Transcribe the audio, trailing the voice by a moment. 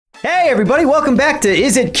Hey everybody, welcome back to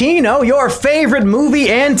Is It Kino, your favorite movie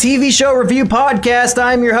and TV show review podcast.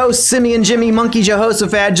 I'm your host, Simeon Jimmy Monkey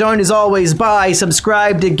Jehoshaphat, joined as always by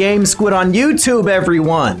subscribe to Game Squid on YouTube,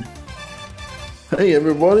 everyone. Hey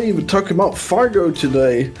everybody, we're talking about Fargo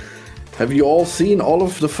today. Have you all seen all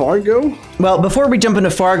of the Fargo? Well, before we jump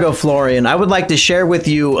into Fargo, Florian, I would like to share with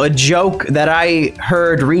you a joke that I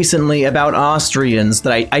heard recently about Austrians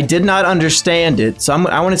that I did not understand it. So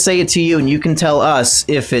I want to say it to you and you can tell us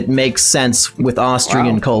if it makes sense with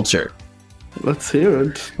Austrian culture. Let's hear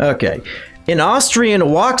it. Okay. An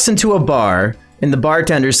Austrian walks into a bar and the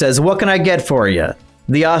bartender says, "What can I get for you?"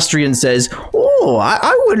 The Austrian says, "Oh,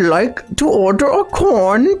 I would like to order a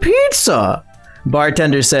corn pizza."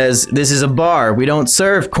 Bartender says, "This is a bar. We don't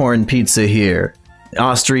serve corn pizza here."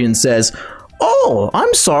 Austrian says, "Oh,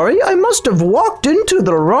 I'm sorry. I must have walked into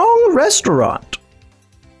the wrong restaurant."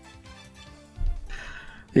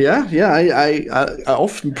 Yeah. I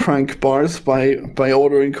often prank bars by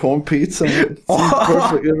ordering corn pizza. It's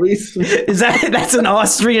perfectly reasonable. That's an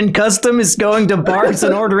Austrian custom, is going to bars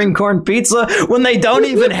and ordering corn pizza when they don't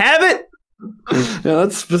even have it? Yeah,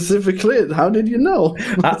 that's specifically it. How did you know?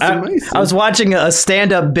 That's amazing. I was watching a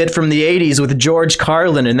stand-up bit from the 80s with George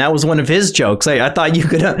Carlin, and that was one of his jokes. I thought you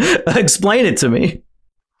could explain it to me.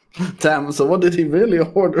 Damn, so what did he really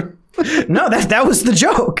order? No, that was the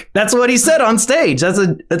joke. That's what he said on stage.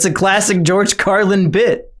 That's a classic George Carlin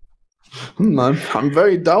bit. I'm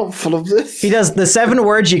very doubtful of this. He does the 7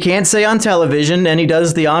 words you can't say on television, and he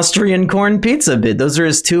does the Austrian corn pizza bit. Those are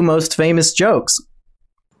his 2 most famous jokes.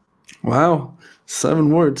 Wow. 7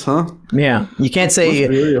 words, huh? Yeah. You can't say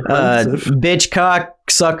bitch, cock,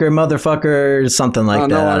 sucker, motherfucker, something like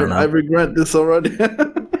that. I don't know. I regret this already.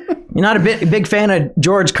 You're not a big fan of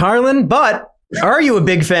George Carlin, but are you a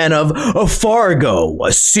big fan of Fargo,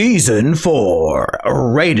 season 4,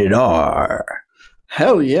 rated R?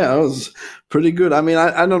 Hell yeah, it was pretty good. I mean,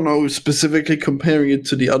 I don't know specifically comparing it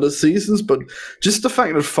to the other seasons, but just the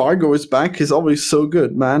fact that Fargo is back is always so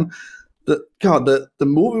good, man. The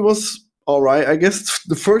movie was all right. I guess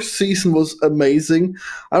the first season was amazing.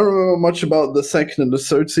 I don't remember much about the second and the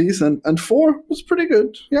third season, and 4 was pretty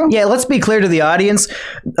good. Yeah, let's be clear to the audience.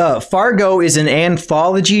 Fargo is an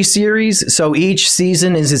anthology series, so each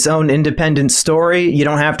season is its own independent story. You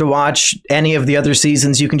don't have to watch any of the other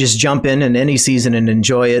seasons. You can just jump in any season and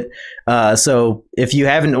enjoy it. So if you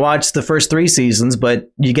haven't watched the first 3 seasons,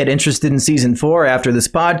 but you get interested in season 4 after this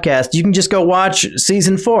podcast, you can just go watch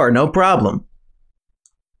season 4, no problem.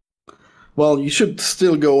 Well, you should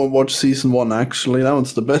still go and watch season 1, actually. That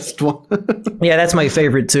one's the best one. Yeah, that's my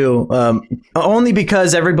favorite, too. Only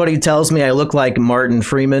because everybody tells me I look like Martin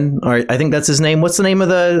Freeman, or I think that's his name. What's the name of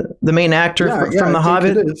the main actor from The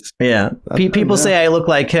Hobbit? Yeah, people say I look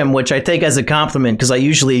like him, which I take as a compliment, because I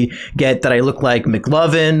usually get that I look like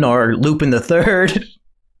McLovin or Lupin the Third.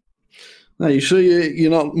 Now, you sure you're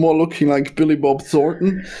not more looking like Billy Bob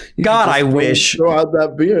Thornton? God, I wish. Throw out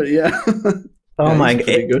that beard, yeah. Oh my God.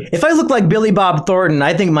 If I look like Billy Bob Thornton,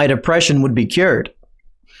 I think my depression would be cured.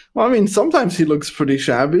 Well, I mean, sometimes he looks pretty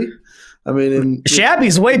shabby. I mean,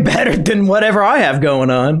 shabby's way better than whatever I have going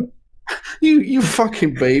on. You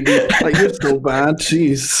fucking baby. Like, you're so bad.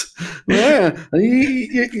 Jeez. Yeah. And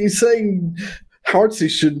you're saying Heartsy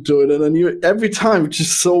shouldn't do it, and then you every time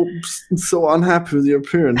just so unhappy with your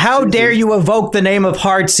appearance. How dare you evoke the name of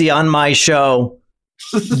Heartsy on my show?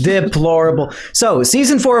 Deplorable. So,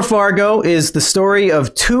 season 4 of Fargo is the story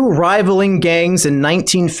of 2 rivaling gangs in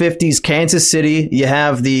 1950s Kansas City. You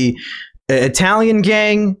have the Italian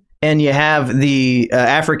gang and you have the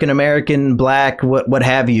African-American, black, what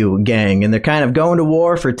have you gang. And they're kind of going to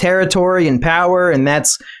war for territory and power, and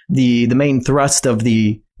that's the main thrust of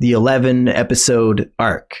the 11-episode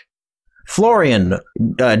arc. Florian,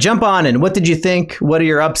 jump on in. What did you think? What are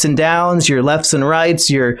your ups and downs, your lefts and rights,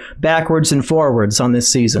 your backwards and forwards on this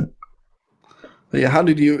season? Yeah, how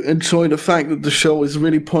did you enjoy the fact that the show is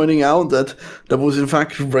really pointing out that there was in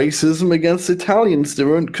fact racism against Italians? They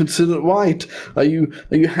weren't considered white. Are you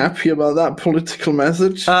happy about that political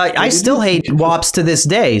message? I still hate WAPs to this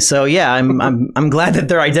day. So yeah, I'm glad that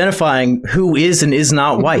they're identifying who is and is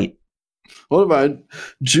not white. What about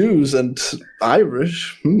Jews and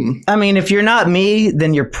Irish? I mean, if you're not me,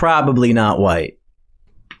 then you're probably not white.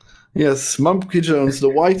 Yes, Mumpy Jones, the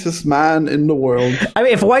whitest man in the world. I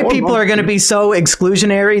mean, if white people are going to be so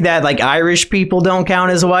exclusionary that, like, Irish people don't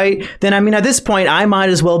count as white, then, I mean, at this point, I might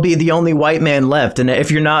as well be the only white man left. And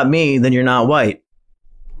if you're not me, then you're not white.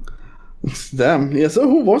 Damn. Yeah, so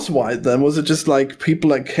who was white then? Was it just, like, people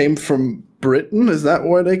that came from Britain? Is that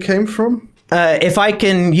where they came from? If I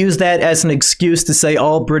can use that as an excuse to say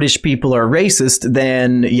all British people are racist,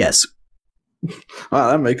 then yes.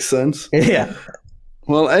 Ah, that makes sense. Yeah.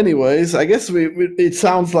 Well, anyways, I guess it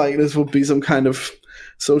sounds like this would be some kind of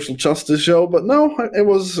social justice show, but no, it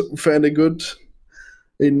was fairly good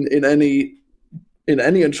in any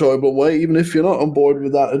enjoyable way, even if you're not on board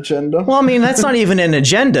with that agenda. Well, I mean, that's not even an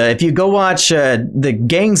agenda. If you go watch the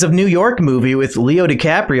Gangs of New York movie with Leo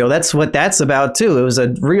DiCaprio, that's what that's about too. It was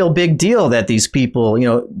a real big deal that these people,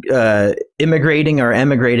 immigrating or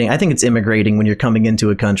emigrating. I think it's immigrating when you're coming into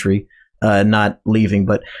a country. Not leaving,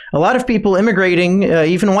 but a lot of people immigrating,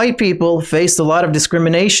 even white people, faced a lot of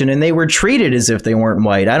discrimination, and they were treated as if they weren't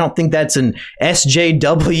white. I don't think that's an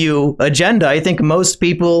SJW agenda. I think most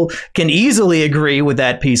people can easily agree with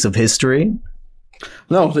that piece of history.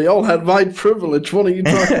 No, they all had white privilege. What are you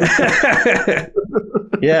talking about?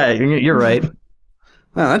 Yeah, you're right.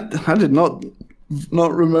 I did not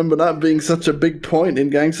remember that being such a big point in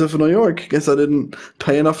Gangs of New York. Guess I didn't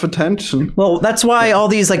pay enough attention. Well, that's why all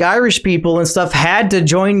these like Irish people and stuff had to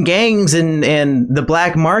join gangs and the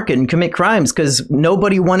black market and commit crimes because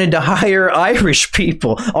nobody wanted to hire Irish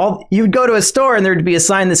people. You'd go to a store and there'd be a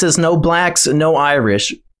sign that says no blacks, no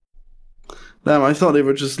Irish. Damn, I thought they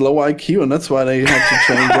were just low IQ and that's why they had to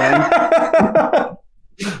join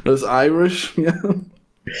gangs. Those Irish, yeah.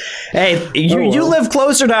 Hey, you live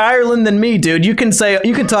closer to Ireland than me, dude. You can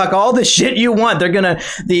talk all the shit you want.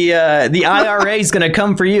 The IRA is gonna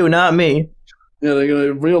come for you, not me. Yeah, they're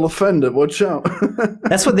gonna real offend it. Watch out.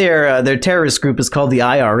 That's what their terrorist group is called, the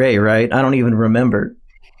IRA, right? I don't even remember.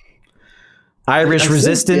 Irish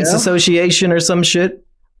Resistance Association or some shit.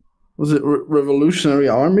 Was it Revolutionary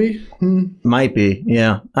Army? Might be,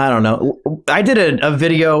 yeah. I don't know. I did a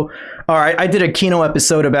video, or I did a Kino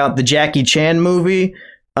episode about the Jackie Chan movie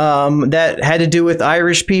that had to do with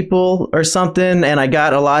Irish people or something, and I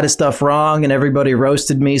got a lot of stuff wrong, and everybody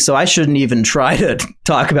roasted me, so I shouldn't even try to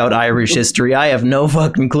talk about Irish history. I have no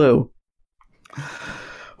fucking clue.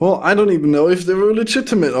 Well, I don't even know if they were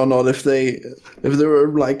legitimate or not, if they were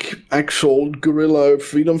like actual guerrilla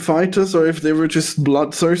freedom fighters or if they were just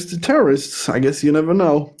bloodthirsty terrorists. I guess you never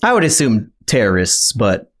know. I would assume terrorists,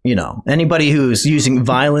 but, anybody who's using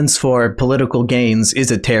violence for political gains is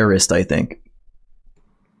a terrorist, I think.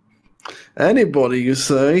 Anybody, you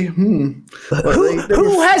say? Who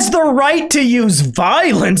has the right to use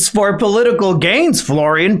violence for political gains,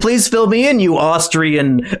 Florian? Please fill me in, you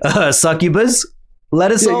Austrian succubus.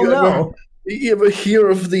 Let us all know. You ever hear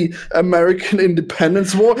of the American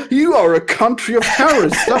Independence War? You are a country of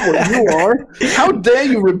terrorists. That's what you are. How dare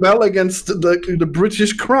you rebel against the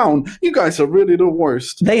British crown? You guys are really the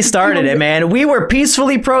worst. They started it, man. We were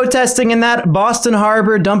peacefully protesting in that Boston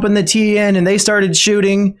Harbor, dumping the tea in, and they started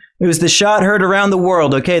shooting. It was the shot heard around the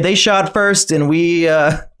world, okay? They shot first, and we,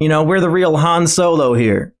 we're the real Han Solo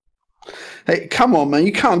here. Hey, come on, man.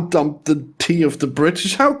 You can't dump the tea of the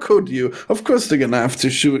British. How could you? Of course they're going to have to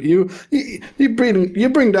shoot you. You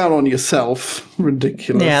bring down on yourself.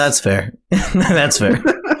 Ridiculous. Yeah, that's fair. That's fair.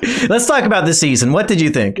 Let's talk about this season. What did you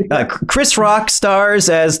think? Chris Rock stars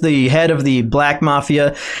as the head of the Black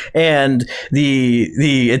Mafia, and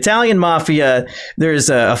the Italian Mafia. There's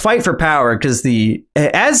a fight for power because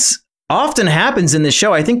as often happens in this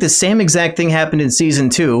show, I think the same exact thing happened in season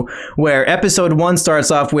 2, where episode 1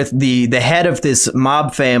 starts off with the head of this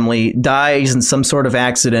mob family dies in some sort of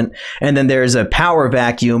accident, and then there's a power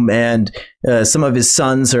vacuum, and some of his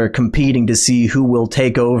sons are competing to see who will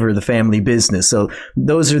take over the family business. So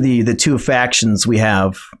those are the two factions we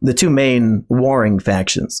have, the two main warring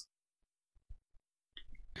factions.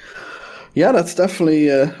 Yeah, that's definitely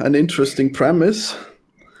an interesting premise.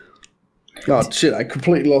 God, shit, I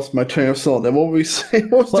completely lost my train of thought there. What were we saying?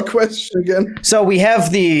 What's the question again? So we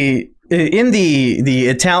have in the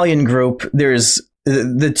Italian group, there's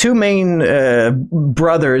the two main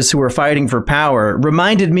brothers who are fighting for power.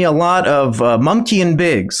 Reminded me a lot of Mumkey and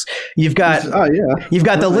Biggs. You've got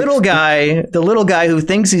the little guy who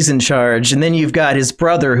thinks he's in charge, and then you've got his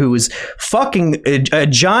brother who is fucking a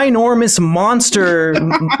ginormous monster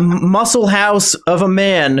muscle house of a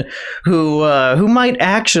man who might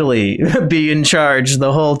actually be in charge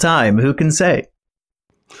the whole time. Who can say?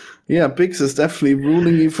 Yeah, Biggs is definitely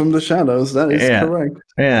ruling you from the shadows. That is correct.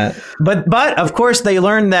 Yeah, but of course they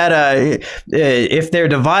learn that if they're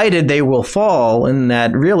divided, they will fall, and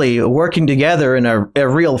that really working together in a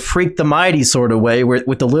real freak the mighty sort of way,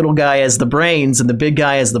 with the little guy as the brains and the big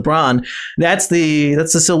guy as the brawn, that's the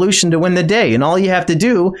solution to win the day. And all you have to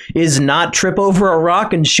do is not trip over a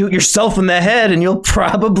rock and shoot yourself in the head, and you'll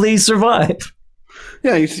probably survive.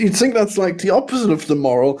 Yeah, you'd think that's like the opposite of the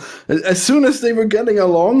moral. As soon as they were getting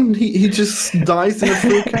along, he just dies in a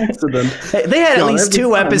freak accident. They had at least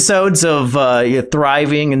 2 episodes of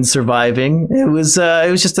thriving and surviving. It was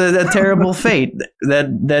just a terrible fate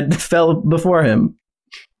that fell before him.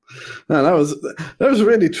 No, that was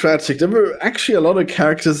really tragic. There were actually a lot of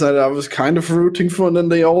characters that I was kind of rooting for, and then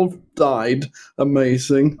they all died.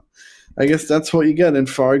 Amazing. I guess that's what you get in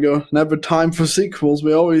Fargo. Never time for sequels.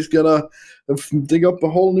 We always gotta dig up a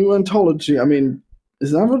whole new anthology. I mean,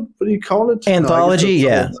 is that what you call it? Anthology,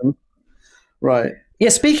 yeah. Right. Yeah,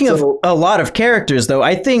 speaking of a lot of characters, though,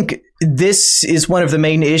 I think this is one of the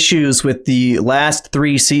main issues with the last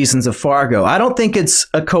 3 seasons of Fargo. I don't think it's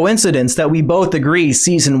a coincidence that we both agree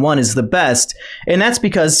season 1 is the best. And that's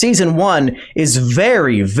because season 1 is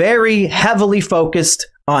very, very heavily focused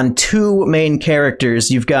on 2 main characters.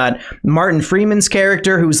 You've got Martin Freeman's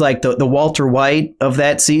character, who's like the Walter White of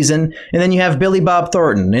that season. And then you have Billy Bob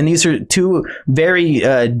Thornton. And these are 2 very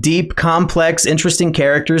deep, complex, interesting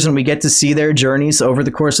characters. And we get to see their journeys over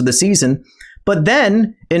the course of the season. But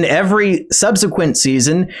then in every subsequent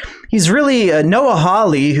season, he's really Noah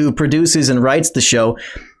Hawley, who produces and writes the show.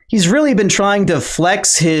 He's really been trying to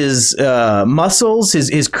flex his muscles,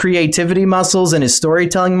 his creativity muscles and his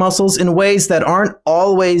storytelling muscles in ways that aren't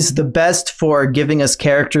always the best for giving us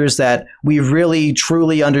characters that we really,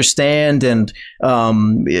 truly understand. And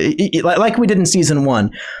like we did in season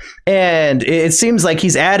 1. And it seems like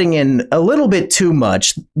he's adding in a little bit too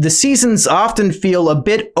much. The seasons often feel a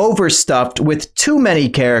bit overstuffed with too many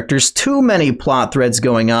characters, too many plot threads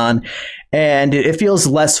going on, and it feels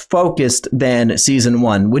less focused than season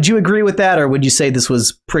 1. Would you agree with that, or would you say this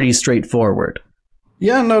was pretty straightforward?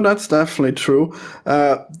 Yeah, no, that's definitely true.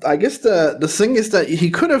 I guess the thing is that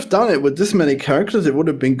he could have done it with this many characters. It would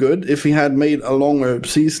have been good if he had made a longer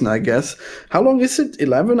season, I guess. How long is it?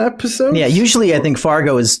 11 episodes? Yeah, usually I think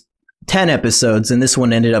Fargo is 10 episodes, and this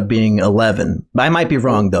one ended up being 11. I might be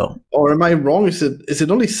wrong, though. Or am I wrong? Is it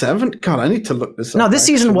only 7? God, I need to look this up. No, this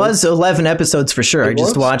season was 11 episodes for sure. I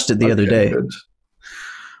just watched it the other day. Good.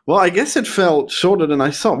 Well, I guess it felt shorter than I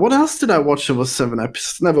thought. What else did I watch that was 7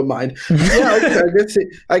 episodes? Never mind. Yeah, okay,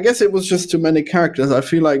 I guess it was just too many characters. I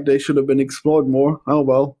feel like they should have been explored more. Oh,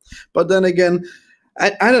 well. But then again,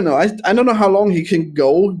 I don't know. I don't know how long he can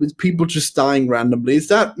go with people just dying randomly. Is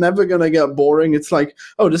that never going to get boring? It's like,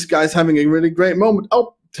 oh, this guy's having a really great moment.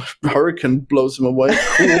 Oh, hurricane blows him away.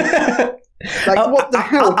 Cool. Like, what the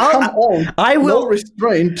hell? Come on. No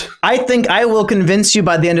restraint. I think I will convince you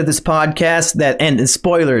by the end of this podcast that, and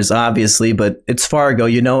spoilers, obviously, but it's Fargo.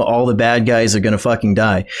 You know, all the bad guys are going to fucking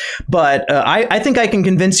die. But I think I can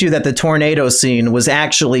convince you that the tornado scene was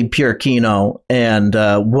actually pure kino and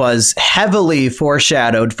was heavily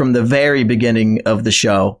foreshadowed from the very beginning of the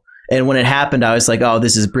show. And when it happened, I was like, oh,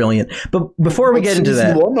 this is brilliant. But before we get into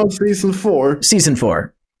that. Season 1 or season 4? Season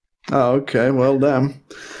 4. Oh, okay. Well, damn.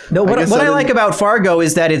 No, what I like about Fargo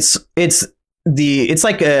is that it's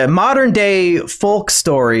like a modern day folk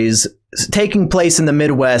stories taking place in the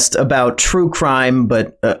Midwest about true crime,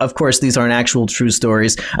 but of course these aren't actual true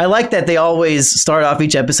stories. I like that they always start off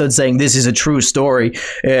each episode saying this is a true story,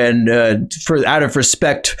 and out of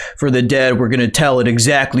respect for the dead, we're gonna tell it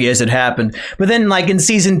exactly as it happened. But then, like in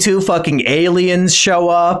season 2, fucking aliens show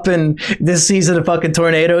up, and this season a fucking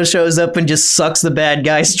tornado shows up and just sucks the bad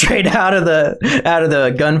guy straight out of the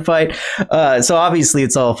gunfight. So obviously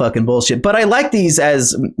it's all fucking bullshit. But I like these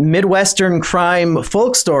as Midwestern crime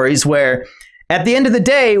folk stories where at the end of the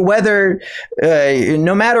day, whether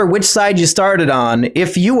no matter which side you started on,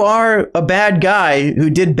 if you are a bad guy who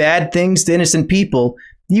did bad things to innocent people,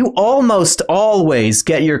 you almost always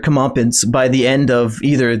get your comeuppance by the end of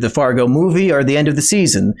either the Fargo movie or the end of the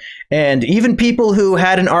season. And even people who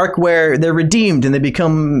had an arc where they're redeemed and they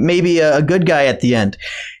become maybe a good guy at the end,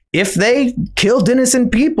 if they killed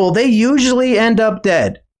innocent people, they usually end up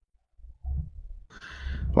dead.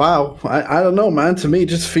 Wow, I don't know, man. To me, it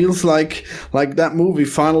just feels like that movie,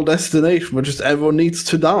 Final Destination, where just everyone needs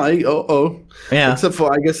to die. Yeah. Except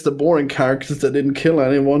for, I guess, the boring characters that didn't kill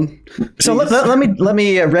anyone. So let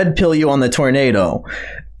me red pill you on the tornado.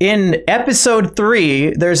 In episode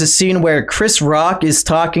 3, there's a scene where Chris Rock is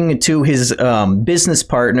talking to his business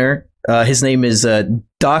partner. His name is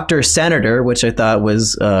Dr. Senator, which I thought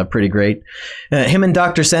was pretty great. Him and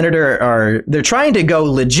Dr. Senator they're trying to go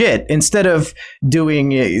legit instead of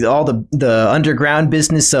doing all the underground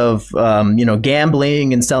business of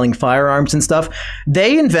gambling and selling firearms and stuff.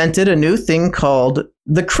 They invented a new thing called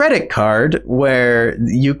the credit card, where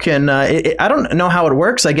you can I don't know how it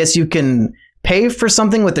works. I guess you can pay for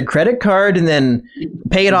something with the credit card and then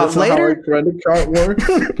pay it off later. How a credit card works.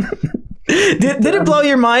 Did it blow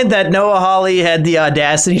your mind that Noah Hawley had the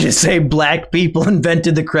audacity to say black people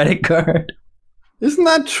invented the credit card? Isn't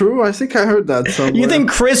that true? I think I heard that somewhere. You think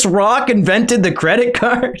Chris Rock invented the credit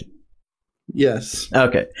card? Yes.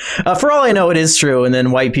 Okay. For all I know, it is true, and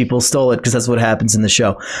then white people stole it because that's what happens in the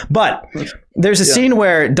show. But there's a scene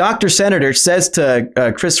where Dr. Senator says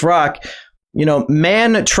to Chris Rock, you know,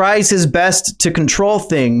 man tries his best to control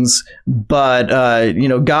things, but, you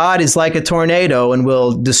know, God is like a tornado and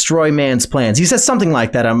will destroy man's plans. He says something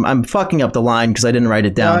like that. I'm fucking up the line because I didn't write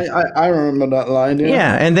it down. I remember that line.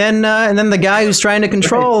 Yeah, and then the guy who's trying to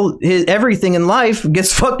control everything in life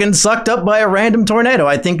gets fucking sucked up by a random tornado.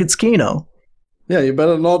 I think it's Kino. Yeah, you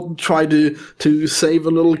better not try to save a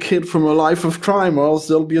little kid from a life of crime, or else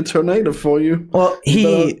there'll be a tornado for you. Well,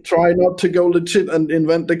 you try not to go legit and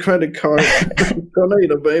invent the credit card.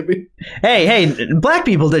 Tornado, baby. Hey, black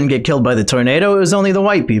people didn't get killed by the tornado. It was only the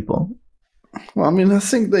white people. Well, I mean, I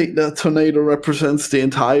think the tornado represents the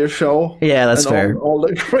entire show. Yeah, that's fair. All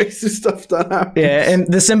the crazy stuff that happened. Yeah,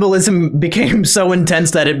 and the symbolism became so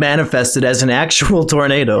intense that it manifested as an actual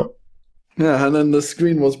tornado. Yeah, and then the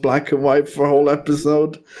screen was black and white for a whole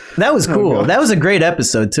episode. That was cool. That was a great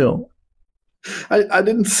episode, too. I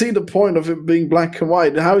didn't see the point of it being black and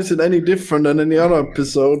white. How is it any different than any other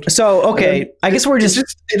episode? So, okay, I guess we're just...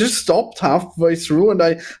 It just stopped halfway through, and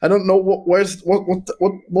I don't know what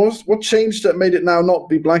changed that made it now not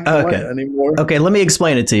be black and white anymore. Okay, let me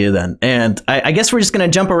explain it to you then. And I guess we're just going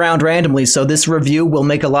to jump around randomly, so this review will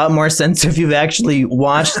make a lot more sense if you've actually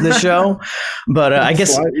watched the show. But I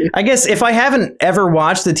guess if I haven't ever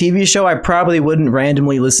watched the TV show, I probably wouldn't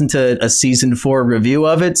randomly listen to a season 4 review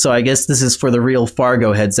of it. So I guess this is for the real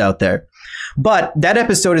Fargo heads out there. But that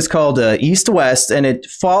episode is called East West, and it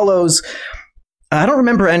follows... I don't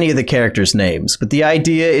remember any of the characters' names, but the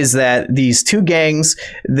idea is that these two gangs,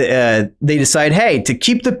 they decide, hey, to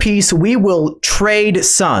keep the peace, we will trade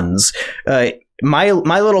sons. My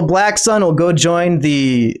little black son will go join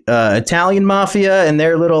the Italian mafia, and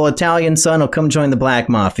their little Italian son will come join the black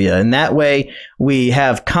mafia. And that way we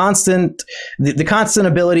have the constant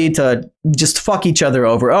ability to just fuck each other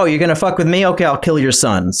over. Oh, you're going to fuck with me? Okay, I'll kill your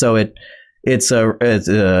son. So it's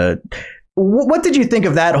what did you think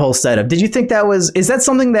of that whole setup? Did you think is that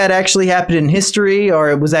something that actually happened in history,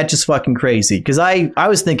 or was that just fucking crazy? Because I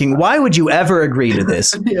was thinking, why would you ever agree to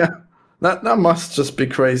this? Yeah. That must just be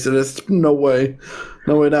crazy. There's no way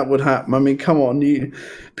that would happen. I mean, come on,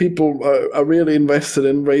 people are really invested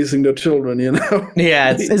in raising their children, you know?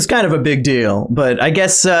 Yeah, it's kind of a big deal. But I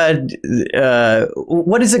guess,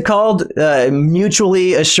 what is it called?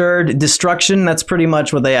 Mutually assured destruction? That's pretty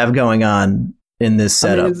much what they have going on in this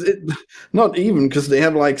setup. I mean, not even, because they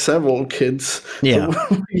have like several kids. Yeah.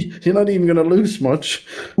 So you're not even going to lose much.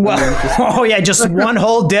 Well, just one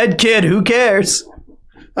whole dead kid. Who cares?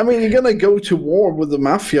 I mean, you're going to go to war with the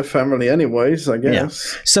mafia family anyways, I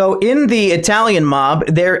guess. Yeah. So in the Italian mob,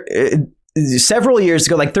 several years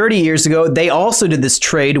ago, like 30 years ago, they also did this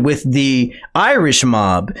trade with the Irish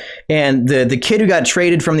mob. And the kid who got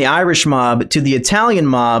traded from the Irish mob to the Italian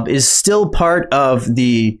mob is still part of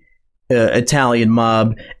the Italian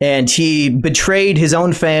mob, and he betrayed his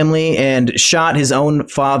own family and shot his own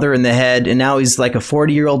father in the head, and now he's like a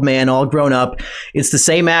 40-year-old man, all grown up. It's the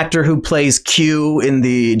same actor who plays Q in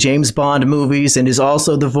the James Bond movies and is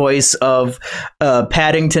also the voice of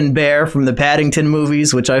Paddington Bear from the Paddington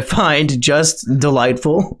movies, which I find just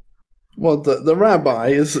delightful. Well, the rabbi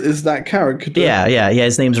is that character. Yeah,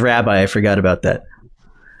 his name's Rabbi. I forgot about that.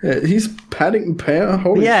 Yeah, he's Paddington Bear.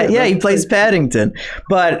 Holy shit, he plays Paddington.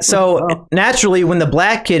 But so naturally, when the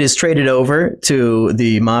black kid is traded over to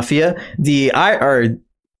the mafia,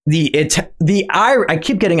 I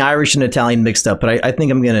keep getting Irish and Italian mixed up, but I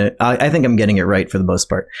think I'm getting it right for the most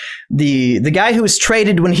part. The guy who was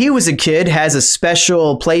traded when he was a kid has a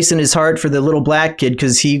special place in his heart for the little black kid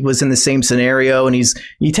because he was in the same scenario, and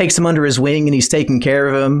he takes him under his wing and he's taking care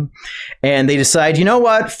of him. And they decide, you know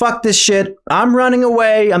what? Fuck this shit. I'm running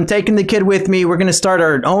away. I'm taking the kid with me. We're going to start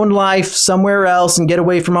our own life somewhere else and get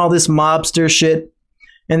away from all this mobster shit.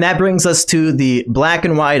 And that brings us to the black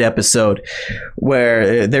and white episode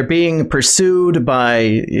where they're being pursued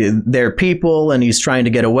by their people and he's trying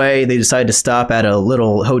to get away. They decide to stop at a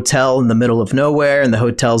little hotel in the middle of nowhere, and the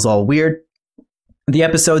hotel's all weird. The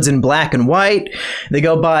episode's in black and white. They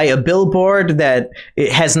go by a billboard that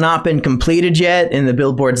it has not been completed yet, and the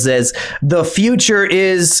billboard says, "The future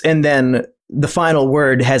is," and then the final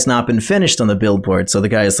word has not been finished on the billboard. So the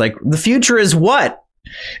guy is like, "The future is what?"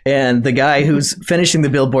 And the guy who's finishing the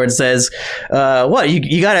billboard says, what,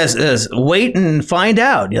 you gotta wait and find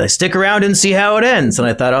out. Stick around and see how it ends. And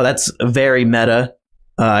I thought, oh, that's very meta.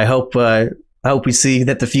 I hope I hope we see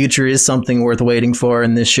that the future is something worth waiting for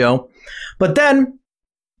in this show. But then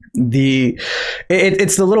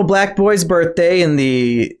it's the little black boy's birthday, and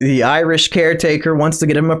the Irish caretaker wants to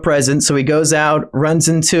get him a present, so he goes out, runs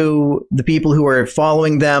into the people who are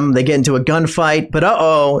following them. They get into a gunfight, but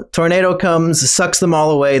tornado comes, sucks them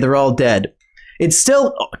all away. They're all dead. It's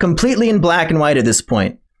still completely in black and white at this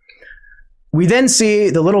point. We then see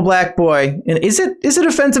the little black boy, and is it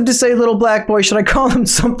offensive to say little black boy? Should I call him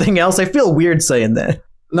something else? I feel weird saying that.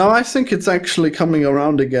 No, I think it's actually coming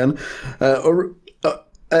around again.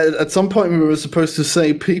 At some point we were supposed to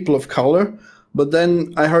say people of color, but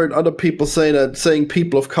then I heard other people say that saying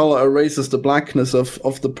people of color erases the blackness of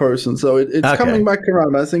the person. So it's coming back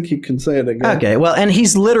around. I think you can say it again. Okay, well, and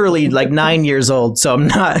he's literally like 9 years old, so I'm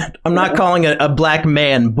not calling a black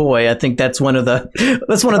man boy. I think that's one of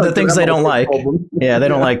the things they don't like. Yeah, they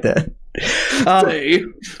don't like that. I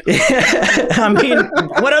mean,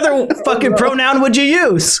 what other fucking pronoun would you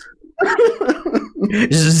use?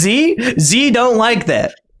 Z don't like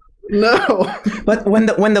that. No. But when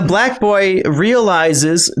the black boy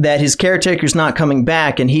realizes that his caretaker's not coming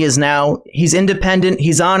back, and he's independent,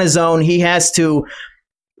 he's on his own, he has to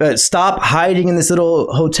stop hiding in this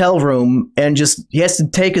little hotel room, and he has to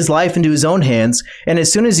take his life into his own hands. And as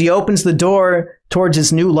soon as he opens the door towards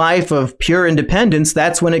his new life of pure independence,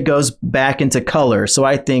 that's when it goes back into color. So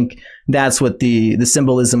I think that's what the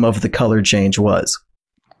symbolism of the color change was.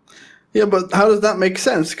 Yeah, but how does that make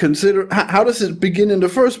sense? Consider how does it begin in the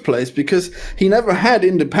first place? Because he never had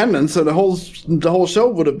independence, so the whole show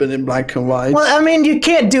would have been in black and white. Well, I mean, you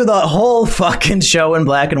can't do the whole fucking show in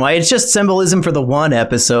black and white. It's just symbolism for the one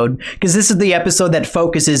episode, because this is the episode that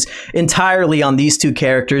focuses entirely on these two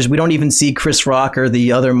characters. We don't even see Chris Rock or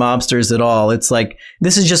the other mobsters at all. It's like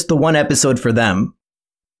this is just the one episode for them.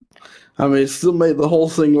 I mean, it still made the whole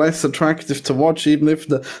thing less attractive to watch, even if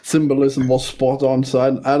the symbolism was spot on. So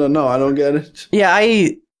I don't know. I don't get it. Yeah,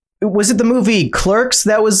 was it the movie Clerks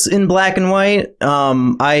that was in black and white?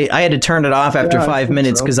 I had to turn it off after 5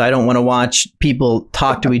 minutes because I don't want to watch people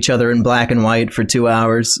talk to each other in black and white for 2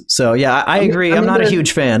 hours. So yeah, I agree. I'm not a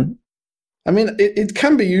huge fan. I mean, it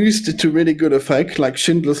can be used to really good effect, like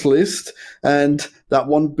Schindler's List and that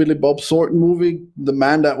one Billy Bob Thornton movie, The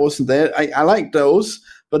Man That Wasn't There. I like those.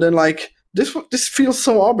 But then, like, this feels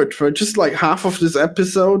so arbitrary. Just like half of this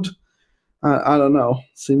episode, I don't know.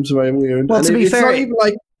 Seems very weird. Well, to be fair,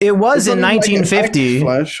 it was in 1950.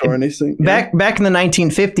 Flash or anything. Back in the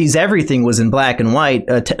 1950s, everything was in black and white.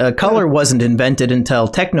 Color wasn't invented until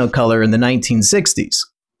Technicolor in the 1960s,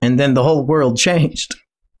 and then the whole world changed.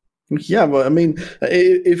 Yeah, but I mean,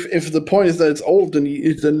 if the point is that it's old, then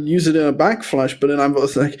use it in a backflash. But then I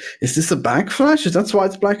was like, is this a backflash? That's why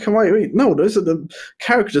it's black and white. Wait, no, those are the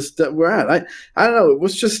characters that we're at. I don't know. It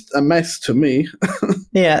was just a mess to me.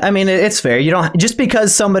 Yeah, I mean, it's fair. You don't just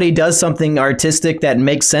because somebody does something artistic that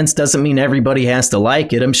makes sense doesn't mean everybody has to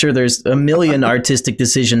like it. I'm sure there's a million artistic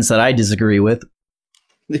decisions that I disagree with.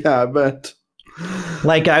 Yeah, I bet.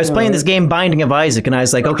 Like, I was playing this game, Binding of Isaac, and I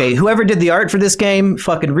was like, okay, whoever did the art for this game,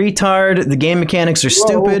 fucking retard. The game mechanics are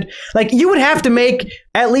stupid. Whoa. Like, you would have to make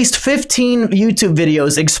at least 15 YouTube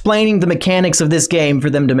videos explaining the mechanics of this game for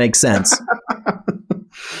them to make sense.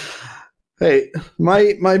 Hey,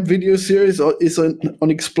 my video series is on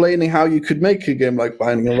explaining how you could make a game like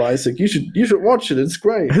Binding of Isaac. You should watch it. It's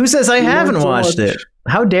great. Who says I haven't watched it?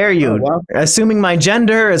 How dare you? Oh, wow. Assuming my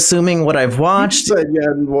gender, assuming what I've watched. You said you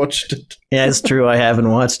hadn't watched it. Yeah, it's true. I haven't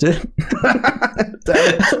watched it.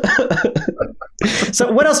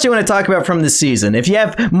 So what else do you want to talk about from this season? If you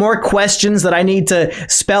have more questions that I need to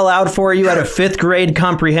spell out for you at a 5th grade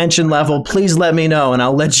comprehension level, please let me know, and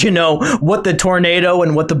I'll let you know what the tornado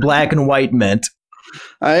and what the black and white meant.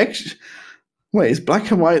 Wait, is black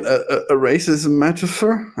and white a racism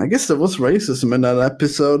metaphor? I guess there was racism in that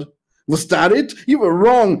episode. Was that it? You were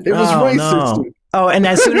wrong. It was racism. No. Oh, and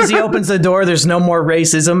as soon as he opens the door, there's no more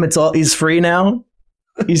racism. He's free now.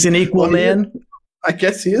 He's an equal man. I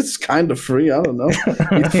guess he is kind of free. I don't know.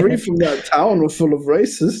 He's free from that town full of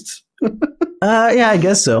racists. Yeah, I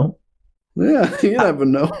guess so. Yeah, you never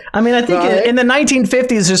know. I mean, I think in the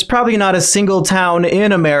 1950s, there's probably not a single town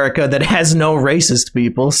in America that has no racist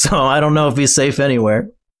people. So I don't know if he's safe anywhere.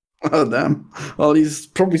 Oh, damn. Well, he's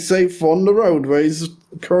probably safe on the road where he's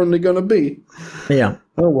currently going to be. Yeah.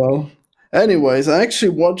 Oh, well. Anyways, I actually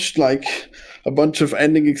watched like a bunch of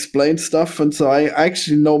ending explained stuff, and so I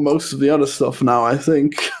actually know most of the other stuff now, I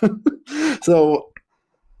think. So,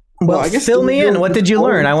 well, I guess fill me in. What did you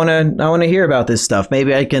learn? I want to hear about this stuff.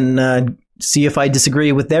 Maybe I can see if I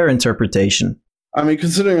disagree with their interpretation. I mean,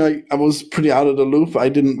 considering I was pretty out of the loop, I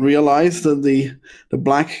didn't realize that the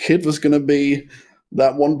black kid was going to be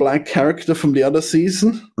that one black character from the other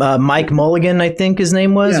season. Mike Mulligan, I think his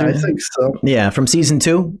name was. Yeah, I think so. Yeah, from season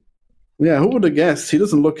 2. Yeah, who would have guessed? He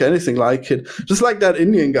doesn't look anything like it. Just like that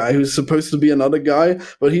Indian guy who's supposed to be another guy,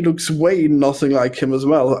 but he looks way nothing like him as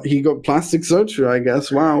well. He got plastic surgery, I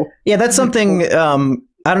guess. Wow. Yeah, that's something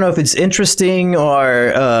I don't know if it's interesting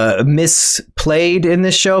or misplayed in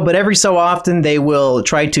this show, but every so often they will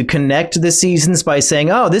try to connect the seasons by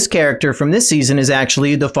saying, oh, this character from this season is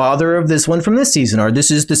actually the father of this one from this season, or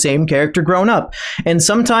this is the same character grown up. And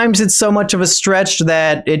sometimes it's so much of a stretch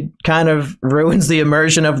that it kind of ruins the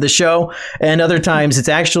immersion of the show, and other times it's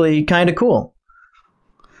actually kind of cool.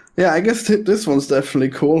 Yeah, I guess this one's definitely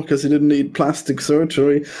cool because he didn't need plastic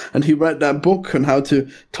surgery, and he read that book on how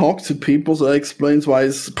to talk to people, so that explains why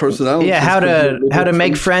his personality. Yeah, how to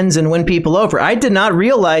make friends and win people over. I did not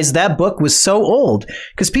realize that book was so old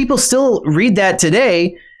because people still read that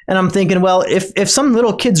today. And I'm thinking, well, if some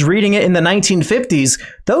little kid's reading it in the 1950s,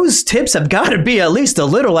 those tips have got to be at least a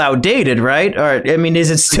little outdated, right? Or I mean,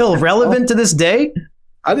 is it still relevant to this day?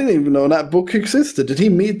 I didn't even know that book existed. Did he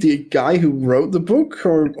meet the guy who wrote the book,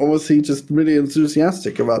 or was he just really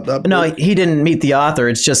enthusiastic about that book? No, he didn't meet the author.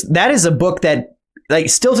 It's just, that is a book that,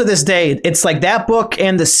 like, still to this day, it's like that book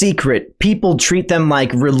and The Secret. People treat them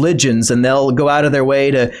like religions, and they'll go out of their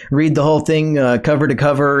way to read the whole thing cover to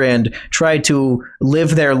cover and try to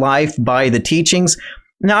live their life by the teachings.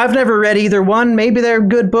 Now, I've never read either one. Maybe they're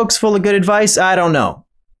good books full of good advice. I don't know.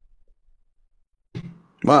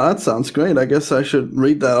 Wow, that sounds great. I guess I should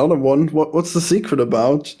read that other one. What's The Secret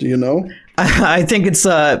about? Do you know? I think it's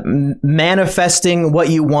manifesting what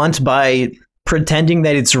you want by pretending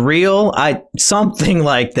that it's real. Something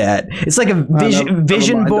like that. It's like a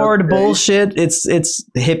vision board bullshit. It's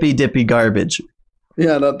hippy dippy garbage.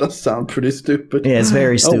 Yeah, that does sound pretty stupid. Yeah, it's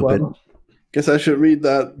very stupid. Well. Guess I should read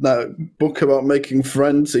that book about making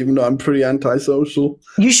friends, even though I'm pretty antisocial.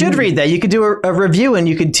 You should read that. You could do a review, and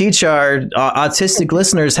you could teach our autistic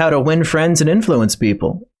listeners how to win friends and influence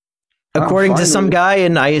people. According to some guy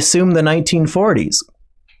in, I assume, the 1940s.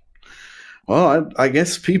 Well, I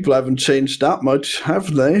guess people haven't changed that much,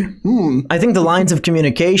 have they? I think the lines of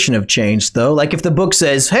communication have changed, though. Like if the book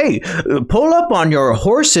says, hey, pull up on your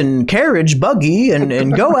horse and carriage buggy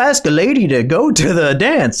and go ask a lady to go to the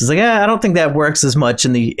dance. It's like, I don't think that works as much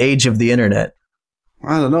in the age of the internet.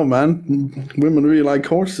 I don't know, man. Women really like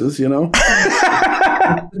horses, you know?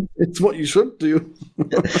 It's what you should do.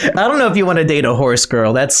 I don't know if you want to date a horse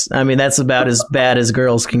girl. That's about as bad as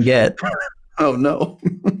girls can get. Oh no,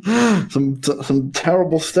 some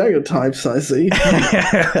terrible stereotypes I see.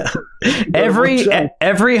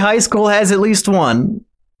 Every high school has at least one.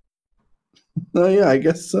 Oh yeah, I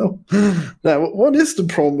guess so. Now, what is the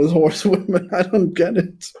problem with horse women? I don't get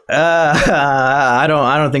it. I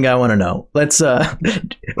don't think I want to know. Let's.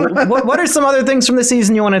 What are some other things from the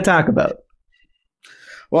season you want to talk about?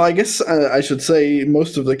 Well, I guess I should say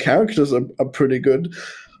most of the characters are pretty good.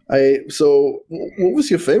 So what was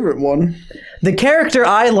your favorite one? The character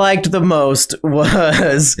I liked the most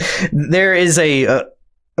was, there is a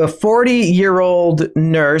 40-year-old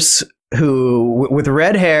nurse who, with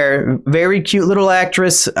red hair, very cute little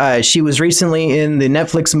actress. She was recently in the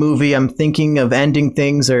Netflix movie I'm Thinking of Ending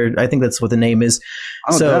Things, or I think that's what the name is.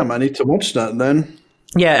 Oh, damn, I need to watch that then.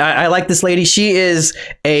 Yeah, I like this lady. She is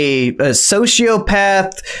a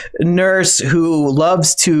sociopath nurse who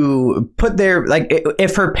loves to put their, like,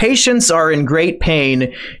 if her patients are in great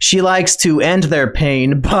pain, she likes to end their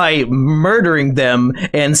pain by murdering them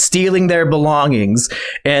and stealing their belongings.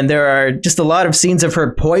 And there are just a lot of scenes of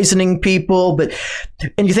her poisoning people,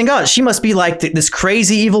 and you think, oh, she must be like this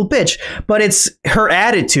crazy evil bitch. But her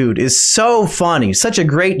attitude is so funny, such a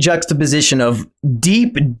great juxtaposition of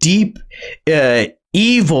deep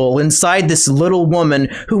evil inside this little woman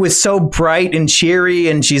who is so bright and cheery,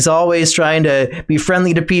 and she's always trying to be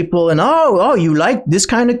friendly to people. And oh, you like this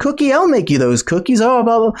kind of cookie? I'll make you those cookies. Oh,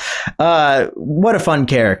 blah, blah. What a fun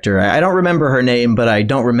character. I don't remember her name, but I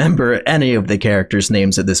don't remember any of the characters'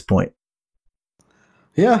 names at this point.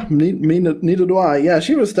 Yeah, neither do I. Yeah,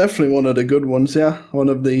 she was definitely one of the good ones. Yeah, one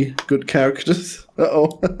of the good characters.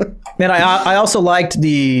 And I also liked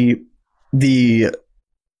the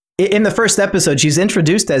in the first episode, she's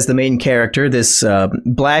introduced as the main character, this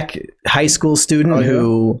black high school student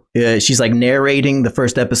who she's like narrating the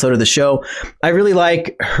first episode of the show. I really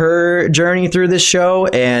like her journey through this show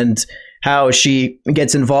and how she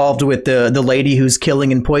gets involved with the lady who's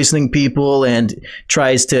killing and poisoning people and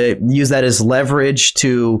tries to use that as leverage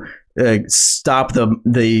to stop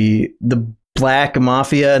the black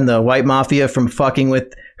mafia and the white mafia from fucking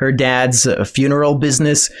with her dad's funeral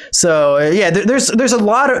business. So yeah, there's a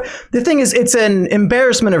lot of, the thing is, it's an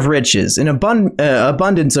embarrassment of riches, an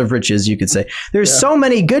abundance of riches, you could say. There's so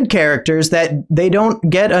many good characters that they don't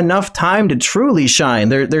get enough time to truly shine.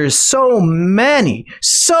 There's so many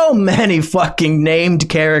fucking named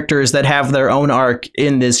characters that have their own arc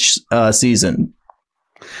in this season.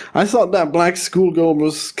 I thought that black schoolgirl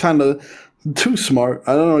was kind of too smart.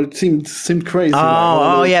 I don't know. It seemed crazy.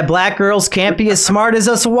 Oh yeah. Black girls can't be as smart as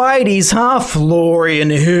us whiteys, huh? Florian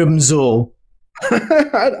Himsel.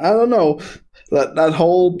 I don't know. That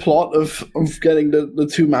whole plot of getting the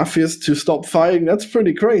two mafias to stop fighting, that's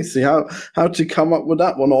pretty crazy. How'd she come up with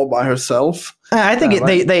that one all by herself? I think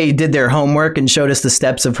they did their homework and showed us the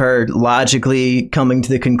steps of her logically coming to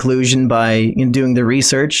the conclusion by doing the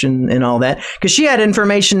research and all that. Because she had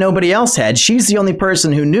information nobody else had. She's the only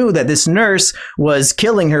person who knew that this nurse was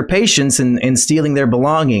killing her patients and stealing their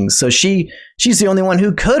belongings. So she's the only one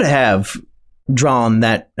who could have drawn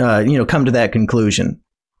that, come to that conclusion.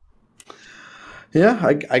 Yeah,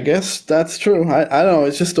 I guess that's true. I don't know.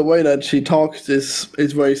 It's just the way that she talks is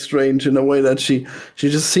very strange, in a way that she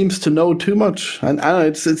just seems to know too much. And I don't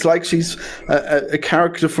know, it's like she's a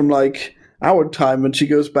character from like our time, and she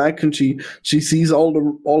goes back and she sees all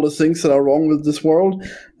the things that are wrong with this world,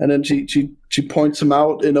 and then she points them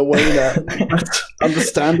out in a way that's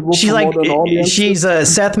understandable for modern audiences. She's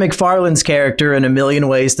Seth MacFarlane's character in A Million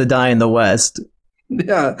Ways to Die in the West.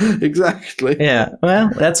 Yeah, exactly. Yeah,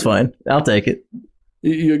 well, that's fine. I'll take it.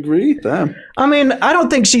 You agree? Damn. I mean, I don't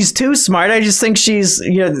think she's too smart. I just think she's,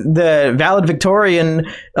 the valedictorian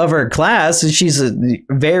of her class. She's a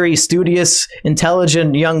very studious,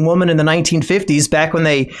 intelligent young woman in the 1950s, back when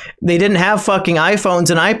they didn't have fucking iPhones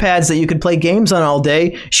and iPads that you could play games on all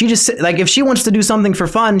day. She just, like, if she wants to do something for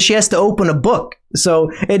fun, she has to open a book. So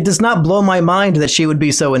it does not blow my mind that she would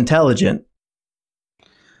be so intelligent.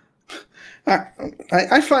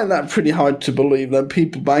 I find that pretty hard to believe, that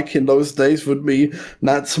people back in those days would be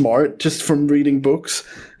that smart just from reading books.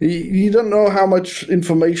 You don't know how much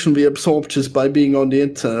information we absorb just by being on the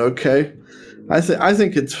internet. Okay, I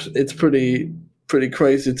think it's pretty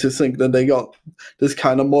crazy to think that they got this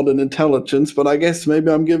kind of modern intelligence, but I guess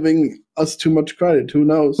maybe I'm giving us too much credit. Who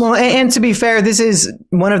knows? Well, and to be fair, this is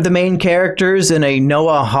one of the main characters in a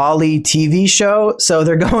Noah Hawley TV show, so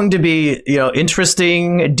they're going to be,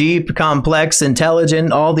 interesting, deep, complex,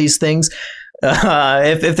 intelligent, all these things.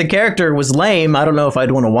 If the character was lame, I don't know if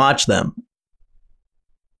I'd want to watch them.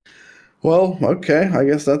 Well, okay, I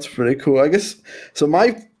guess that's pretty cool. I guess so.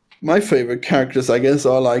 My favorite characters, I guess,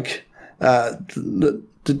 are like the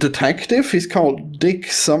detective. He's called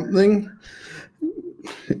Dick something.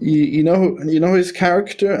 You know his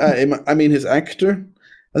character. I mean his actor.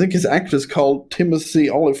 I think his actor is called Timothy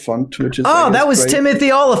Oliphant, which is that was great.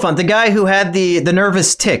 Timothy Oliphant, the guy who had the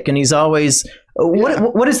nervous tick, and he's always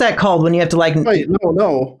what is that called when you have to like? Wait,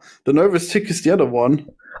 no, the nervous tick is the other one.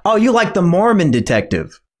 Oh, you like the Mormon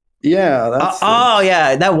detective? Yeah, that's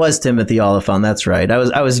yeah, that was Timothy Oliphant. That's right.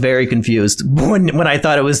 I was very confused when I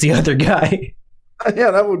thought it was the other guy.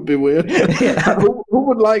 Yeah, that would be weird. Yeah. Who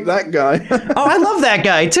would like that guy? Oh, I love that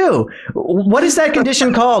guy too. What is that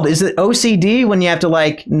condition called? Is it OCD, when you have to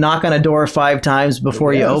like knock on a door 5 times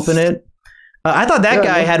before you open it? I thought that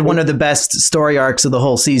guy had one of the best story arcs of the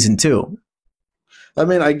whole season too. I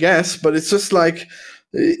mean, I guess, but it's just like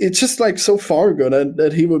so Fargo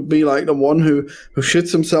that he would be like the one who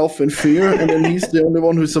shits himself in fear, and then he's the only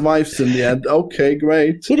one who survives in the end. Okay,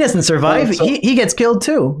 great. He doesn't survive. He gets killed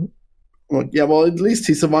too. Well, yeah, well, at least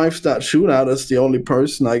he survives that shootout as the only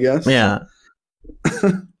person, I guess. Yeah.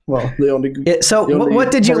 Well, the only. So,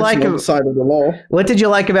 what did you like on the side of the law? What did you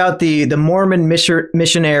like about the Mormon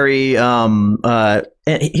missionary?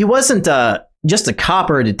 He wasn't just a cop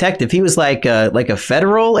or a detective. He was like a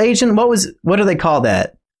federal agent. What do they call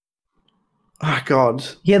that? Oh God,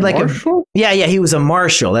 he had like marshal? Yeah, he was a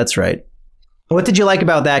marshal. That's right. What did you like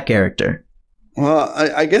about that character? Well,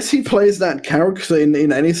 I guess he plays that character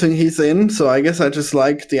in anything he's in, so I guess I just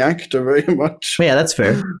like the actor very much. Yeah, that's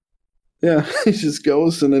fair. Yeah, he just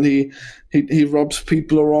goes and then he rubs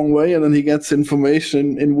people the wrong way, and then he gets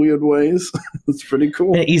information in weird ways. It's pretty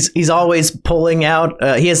cool. He's always pulling out.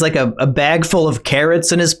 He has like a bag full of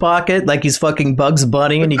carrots in his pocket, like he's fucking Bugs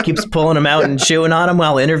Bunny, and he keeps pulling them out and chewing on them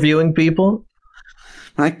while interviewing people.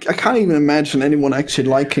 I can't even imagine anyone actually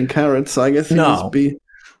liking carrots. I guess he must be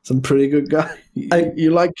some pretty good guy. You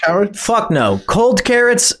like carrots? Fuck no. Cold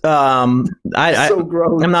carrots, so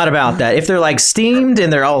gross. I'm not about that. If they're like steamed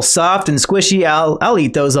and they're all soft and squishy, I'll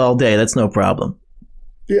eat those all day. That's no problem.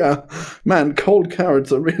 Yeah, man, cold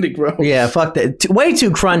carrots are really gross. Yeah, fuck that. Way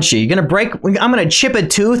too crunchy. I'm gonna chip a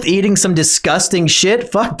tooth eating some disgusting shit.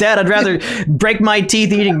 Fuck that. I'd rather break my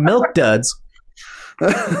teeth eating milk duds.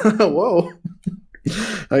 Whoa.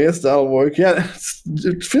 I guess that'll work. Yeah,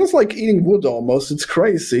 it feels like eating wood almost. It's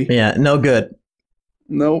crazy. Yeah, no good.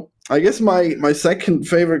 No. I guess my second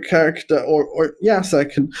favorite character, or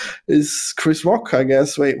second, is Chris Rock, I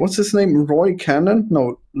guess. Wait, what's his name? Roy Cannon?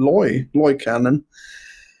 No, Loy Cannon.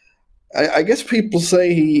 I guess people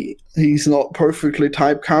say he's not perfectly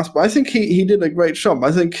typecast, but I think he did a great job.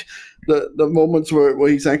 I think the moments where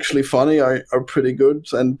he's actually funny are pretty good,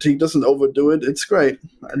 and he doesn't overdo it. It's great,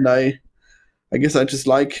 and I guess I just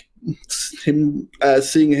like him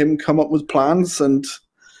seeing him come up with plans and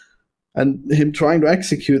him trying to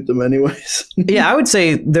execute them anyways. Yeah, I would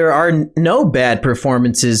say there are no bad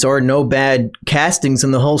performances or no bad castings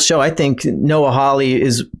in the whole show. I think Noah Hawley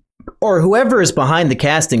or whoever is behind the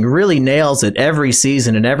casting really nails it every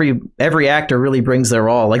season, and every actor really brings their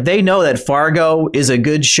all. Like, they know that Fargo is a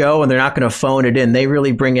good show and they're not going to phone it in. They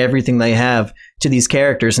really bring everything they have to these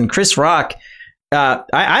characters. And Chris Rock,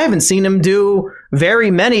 I haven't seen him do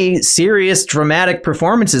very many serious dramatic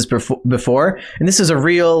performances before, and this is a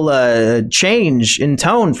real change in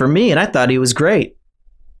tone for me, and I thought he was great.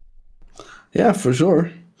 Yeah, for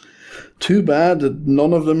sure. Too bad that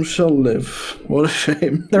none of them shall live. What a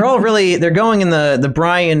shame. They're going in the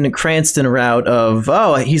Bryan Cranston route of,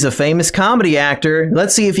 oh, he's a famous comedy actor.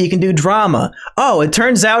 Let's see if he can do drama. Oh, it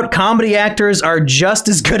turns out comedy actors are just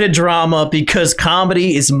as good at drama because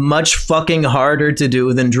comedy is much fucking harder to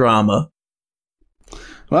do than drama.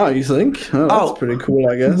 Wow, you think? Oh, that's pretty cool,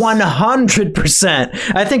 I guess.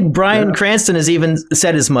 100%. I think Bryan Cranston has even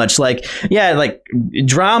said as much. Like, yeah, like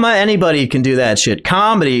drama, anybody can do that shit.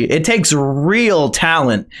 Comedy, it takes real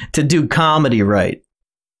talent to do comedy right.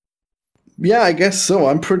 Yeah, I guess so.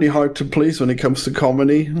 I'm pretty hard to please when it comes to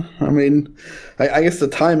comedy. I mean, I guess the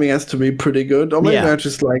timing has to be pretty good. Or maybe I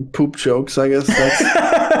just like poop jokes, I guess.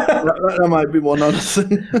 That might be one other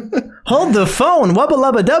thing. Hold the phone, wubba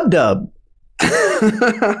lubba dub dub.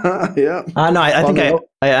 Yeah. No, I think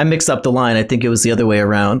I mixed up the line. I think it was the other way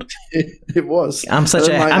around. It was. I'm a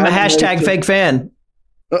hashtag fake fan.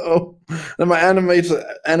 Uh-oh. Then my animated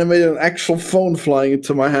an actual phone flying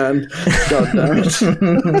into my hand. God damn it.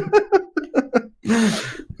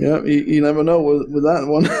 Yeah, you never know with that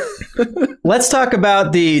one. Let's talk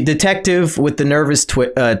about the detective with the nervous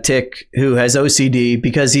tick who has OCD,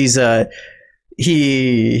 because he's like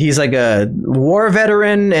a war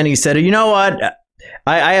veteran, and he said, you know what,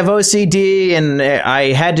 I have OCD and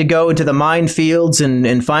I had to go into the minefields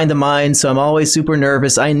and find the mines, so I'm always super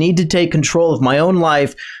nervous. I need to take control of my own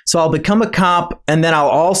life, so I'll become a cop, and then I'll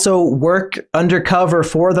also work undercover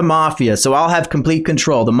for the mafia, so I'll have complete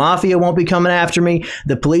control. The mafia won't be coming after me,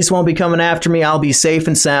 the police won't be coming after me, I'll be safe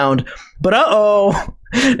and sound. But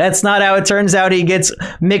that's not how it turns out. He gets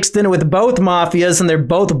mixed in with both mafias, and they're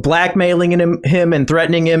both blackmailing him and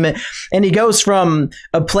threatening him. And he goes from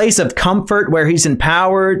a place of comfort where he's in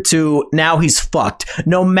power to now he's fucked.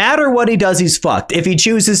 No matter what he does, he's fucked. If he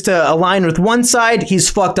chooses to align with one side,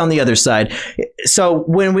 he's fucked on the other side. So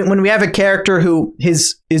when we have a character who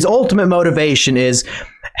his ultimate motivation is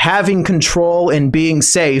having control and being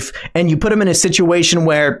safe, and you put him in a situation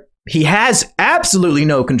where he has absolutely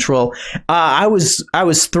no control. I was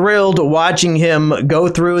thrilled watching him go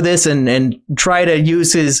through this and try to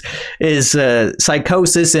use his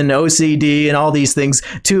psychosis and OCD and all these things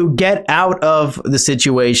to get out of the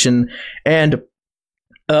situation. And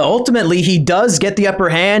ultimately, he does get the upper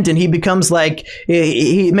hand, and he becomes like,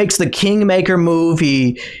 he makes the kingmaker move.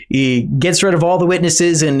 He gets rid of all the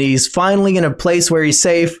witnesses, and he's finally in a place where he's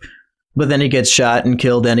safe. But then he gets shot and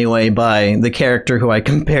killed anyway by the character who I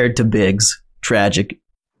compared to Biggs. Tragic.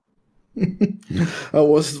 Oh,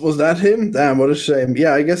 was that him? Damn, what a shame.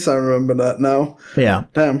 Yeah, I guess I remember that now. Yeah.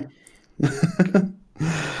 Damn.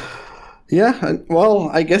 Yeah, well,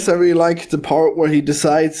 I guess I really like the part where he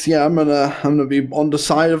decides, yeah, I'm gonna be on the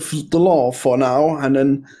side of the law for now, and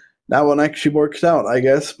then that one actually worked out, I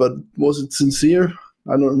guess. But was it sincere?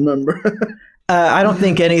 I don't remember. I don't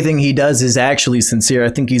think anything he does is actually sincere. I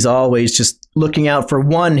think he's always just looking out for,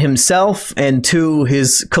 one, himself, and two,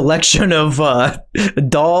 his collection of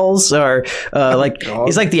dolls. Or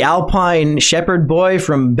he's like the Alpine Shepherd boy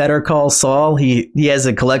from Better Call Saul. He has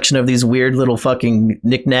a collection of these weird little fucking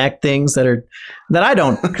knick-knack things that I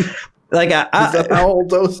don't like. Is that how old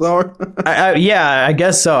those are? Yeah, I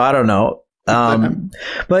guess so. I don't know.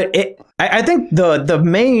 But I think the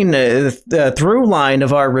main through line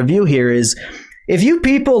of our review here is if you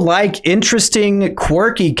people like interesting,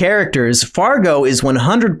 quirky characters, Fargo is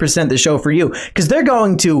 100% the show for you, because they're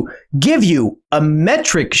going to give you a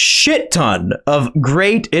metric shit ton of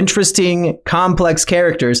great, interesting, complex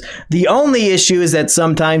characters. The only issue is that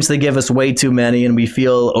sometimes they give us way too many and we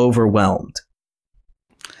feel overwhelmed.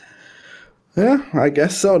 Yeah, I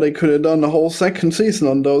guess so. They could have done the whole second season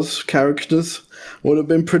on those characters. Would have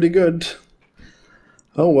been pretty good.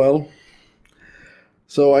 Oh well.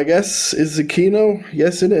 So I guess, is the kino?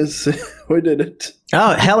 Yes, it is. We did it.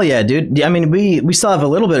 Oh, hell yeah, dude. I mean, we still have a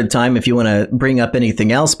little bit of time if you want to bring up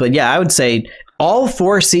anything else. But yeah, I would say all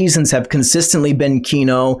 4 seasons have consistently been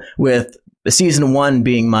kino, with season 1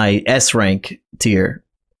 being my S rank tier.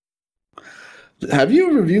 Have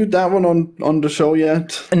you reviewed that one on the show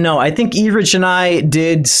yet? No, I think Erich and I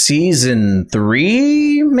did season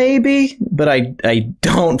 3, maybe, but I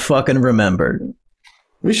don't fucking remember.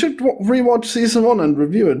 We should rewatch season 1 and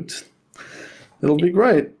review it. It'll be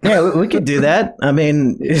great. Yeah, we could do that. I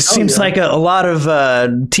mean, it seems like a lot of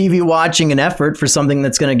TV watching and effort for something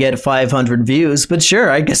that's going to get 500 views. But sure,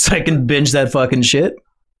 I guess I can binge that fucking shit.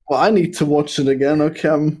 Well, I need to watch it again. Okay,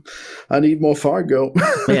 I need more Fargo.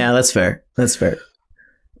 Yeah, that's fair. That's fair.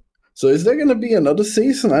 So is there going to be another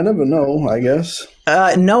season? I never know, I guess.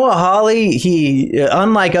 Noah Hawley, he,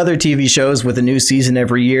 unlike other TV shows with a new season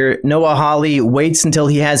every year, Noah Hawley waits until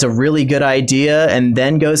he has a really good idea and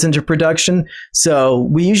then goes into production. So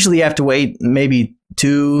we usually have to wait maybe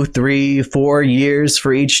 2, 3, 4 years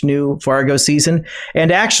for each new Fargo season.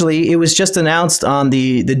 And actually, it was just announced on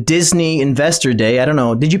the Disney Investor Day. I don't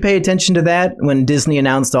know. Did you pay attention to that when Disney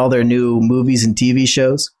announced all their new movies and TV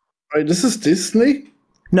shows? Right, this is Disney?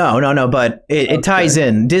 No, but it ties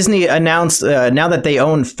in. Disney announced now that they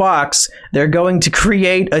own Fox, they're going to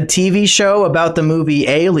create a TV show about the movie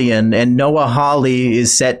Alien, and Noah Hawley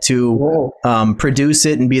is set to produce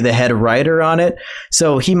it and be the head writer on it.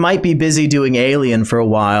 So he might be busy doing Alien for a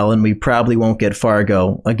while, and we probably won't get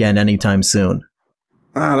Fargo again anytime soon.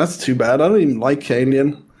 Ah, that's too bad. I don't even like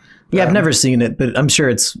Alien. Yeah, I've never seen it, but I'm sure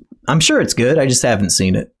it's good. I just haven't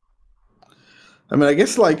seen it. I mean, I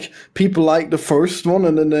guess like people like the first one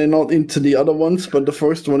and then they're not into the other ones, but the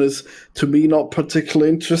first one is, to me, not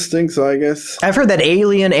particularly interesting. So I guess I've heard that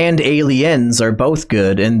Alien and Aliens are both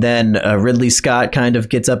good, and then Ridley Scott kind of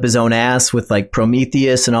gets up his own ass with like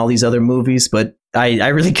Prometheus and all these other movies. But I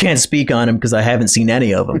really can't speak on him because I haven't seen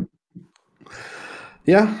any of them.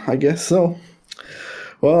 Yeah, I guess so.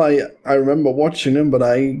 Well, I remember watching them, but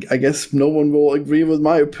I guess no one will agree with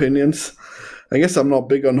my opinions. I guess I'm not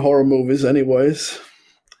big on horror movies anyways.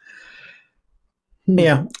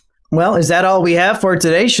 Yeah. Well, is that all we have for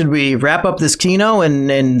today? Should we wrap up this kino and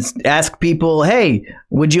ask people, hey,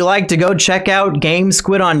 would you like to go check out Game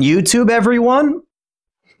Squid on YouTube, everyone?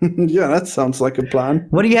 Yeah, that sounds like a plan.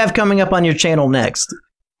 What do you have coming up on your channel next?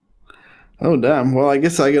 Oh, damn. Well, I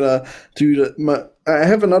guess I gotta do I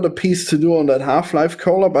have another piece to do on that Half-Life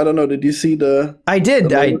collab. I don't know. Did you see the... I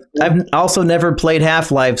did. I've also never played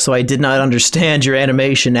Half-Life, so I did not understand your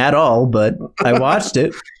animation at all, but I watched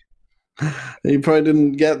it. You probably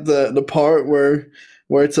didn't get the part where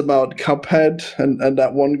it's about Cuphead and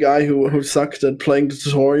that one guy who sucked at playing the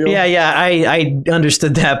tutorial. Yeah. I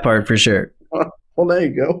understood that part for sure. Well, there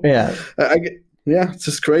you go. Yeah. Yeah, it's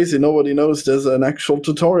just crazy. Nobody knows there's an actual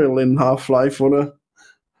tutorial in Half-Life.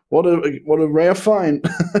 What a rare find.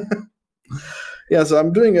 Yeah, so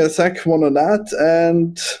I'm doing a second one on that,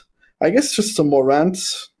 and I guess just some more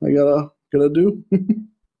rants I gotta do.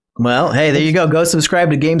 Well, hey, there you go. Go subscribe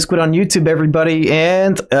to Game Squid on YouTube, everybody.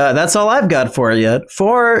 And that's all I've got for you.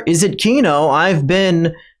 For Is It Kino, I've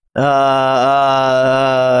been...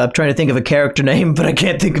 I'm trying to think of a character name, but I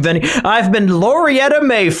can't think of any. I've been Laurietta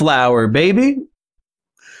Mayflower, baby.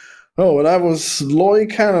 Oh, and that was Loy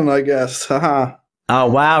Cannon, I guess. Haha. Oh,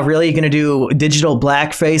 wow. Really? You're going to do digital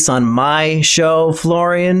blackface on my show,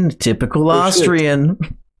 Florian? Typical Austrian.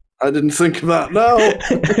 Shit. I didn't think of that.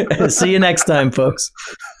 No. See you next time, folks.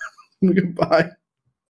 Goodbye.